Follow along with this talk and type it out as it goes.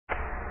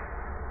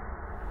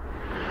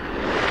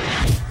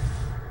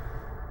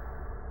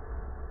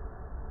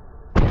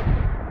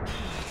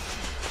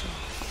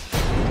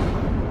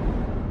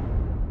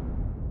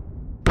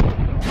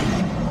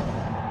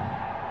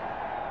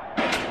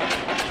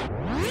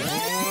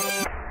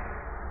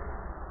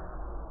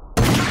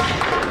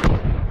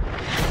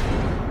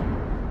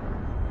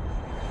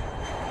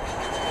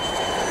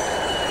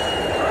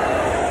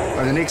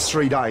the next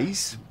 3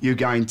 days, you're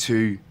going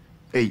to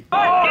eat,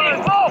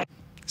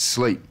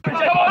 sleep,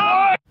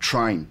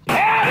 train,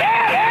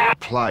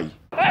 play,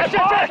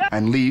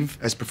 and live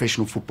as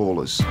professional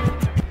footballers.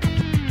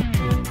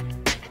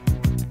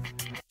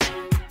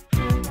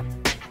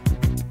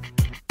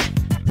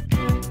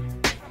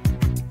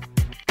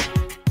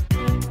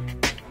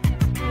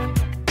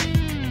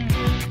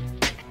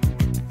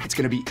 It's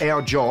going to be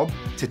our job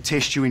to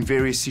test you in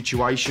various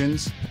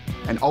situations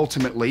and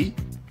ultimately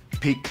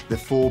pick the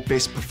 4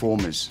 best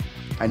performers.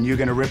 And you're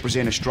going to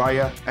represent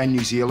Australia and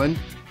New Zealand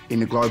in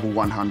the Global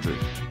 100.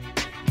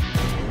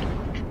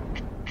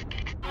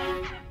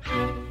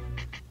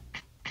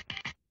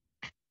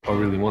 I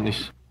really want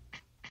this.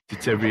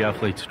 It's every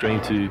athlete's dream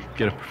to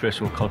get a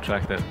professional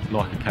contract at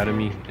Nike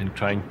Academy and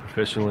train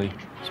professionally.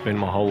 Spend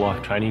my whole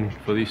life training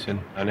for this, and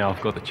now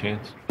I've got the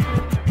chance.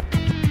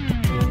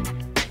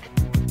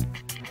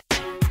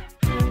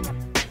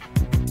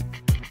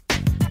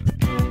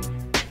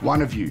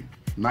 One of you,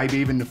 maybe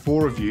even the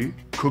 4 of you,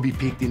 could be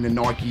picked in the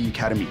Nike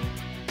Academy.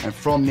 And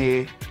from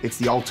there, it's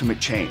the ultimate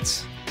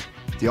chance.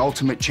 The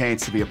ultimate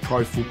chance to be a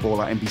pro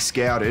footballer and be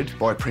scouted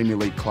by a Premier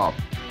League club.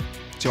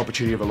 It's the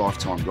opportunity of a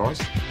lifetime,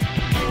 guys.